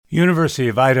University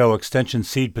of Idaho Extension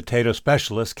seed potato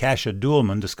specialist Kasia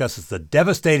Duhlman discusses the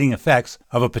devastating effects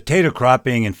of a potato crop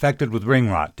being infected with ring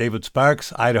rot. David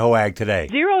Sparks, Idaho Ag Today.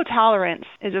 Zero tolerance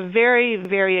is a very,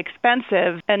 very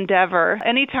expensive endeavor.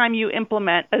 Anytime you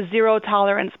implement a zero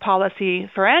tolerance policy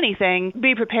for anything,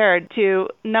 be prepared to,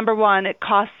 number one, it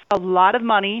costs a lot of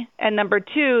money, and number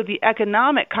two, the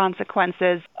economic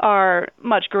consequences are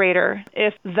much greater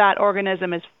if that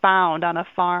organism is found on a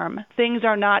farm. Things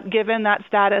are not given that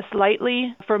status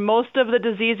lightly. For most of the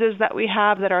diseases that we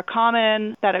have that are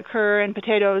common, that occur in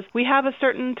potatoes, we have a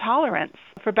certain tolerance.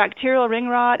 For bacterial ring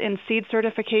rot in seed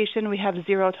certification, we have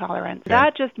zero tolerance. Okay.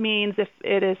 That just means if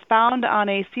it is found on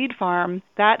a seed farm,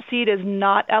 that seed is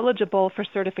not eligible for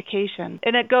certification.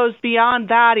 And it goes beyond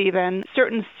that even.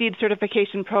 Certain seed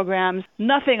certification programs,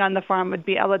 nothing on the farm would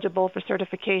be eligible for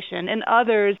certification. In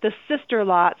others, the sister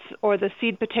lots or the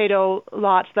seed potato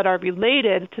lots that are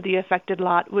related to the affected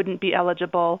lot wouldn't be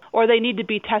eligible, or they need to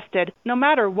be tested. No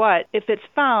matter what, if it's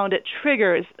found, it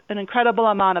triggers an incredible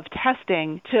amount of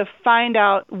testing to find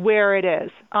out where it is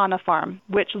on a farm,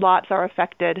 which lots are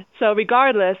affected. So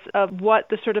regardless of what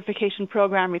the certification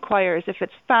program requires, if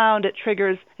it's found, it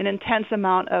triggers an intense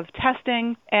amount of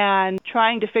testing and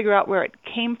trying to figure out where it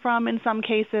came from in some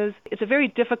cases. It's a very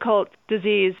difficult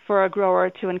disease for a grower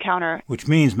to encounter. Which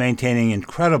means maintaining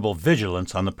incredible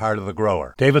vigilance on the part of the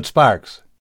grower. David Sparks,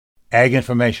 Ag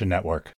Information Network.